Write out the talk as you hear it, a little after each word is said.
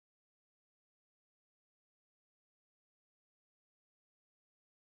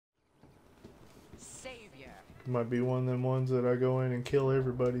Might be one of them ones that I go in and kill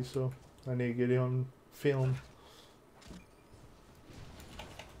everybody, so I need to get on film.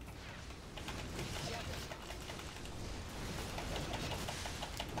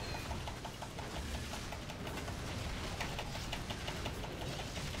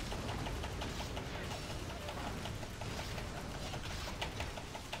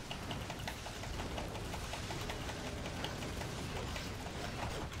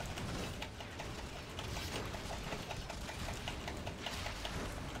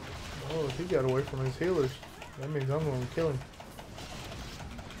 Oh, he got away from his healers. That means I'm going to kill him.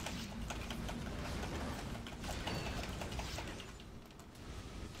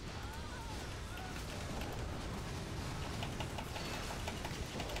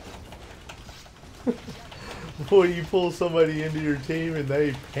 Boy, you pull somebody into your team and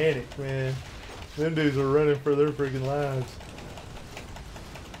they panic, man. Them dudes are running for their freaking lives.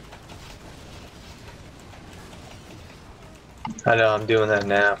 I know, I'm doing that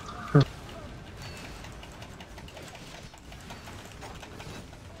now.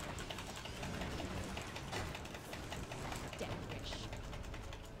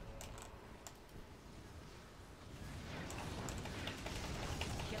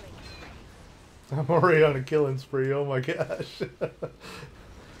 I'm already on a killing spree, oh my gosh.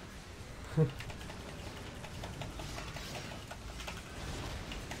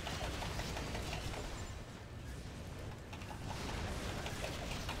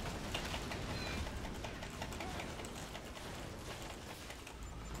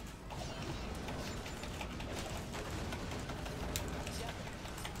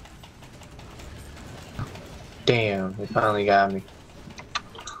 Damn, they finally got me.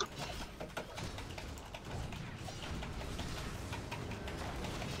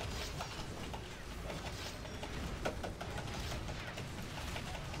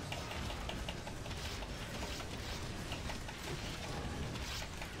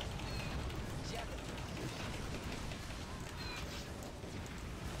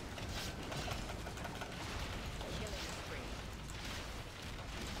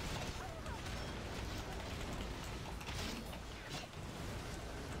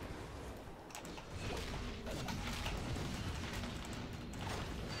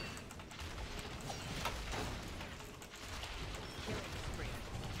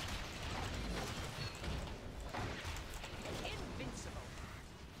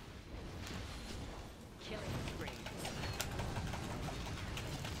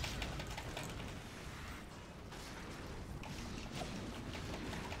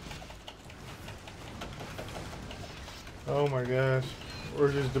 Oh my gosh,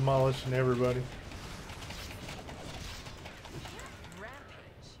 we're just demolishing everybody.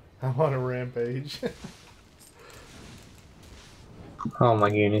 I'm on a rampage. Oh my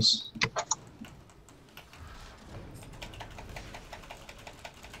goodness.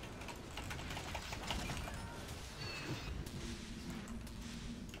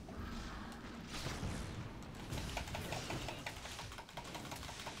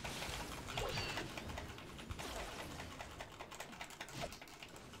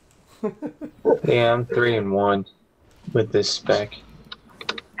 Yeah, I'm 3-1 with this spec.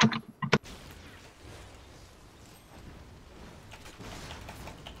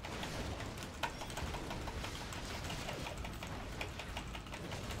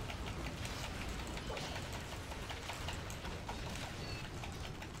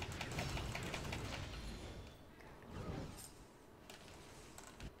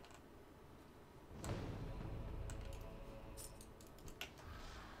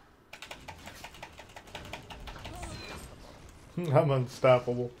 I'm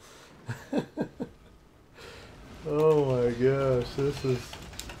unstoppable. Oh my gosh, this is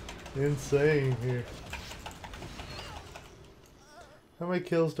insane here. How many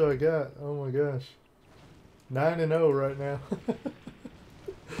kills do I got? Oh my gosh. 9-0 right now.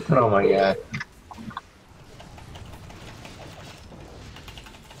 Oh my god.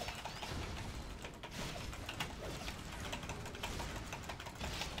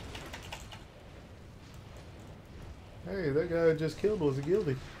 Hey, that guy I just killed was a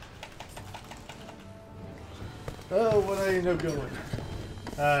guilty. Oh, what I end up going?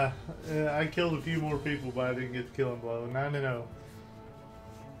 I killed a few more people, but I didn't get the killing blow. 9-0.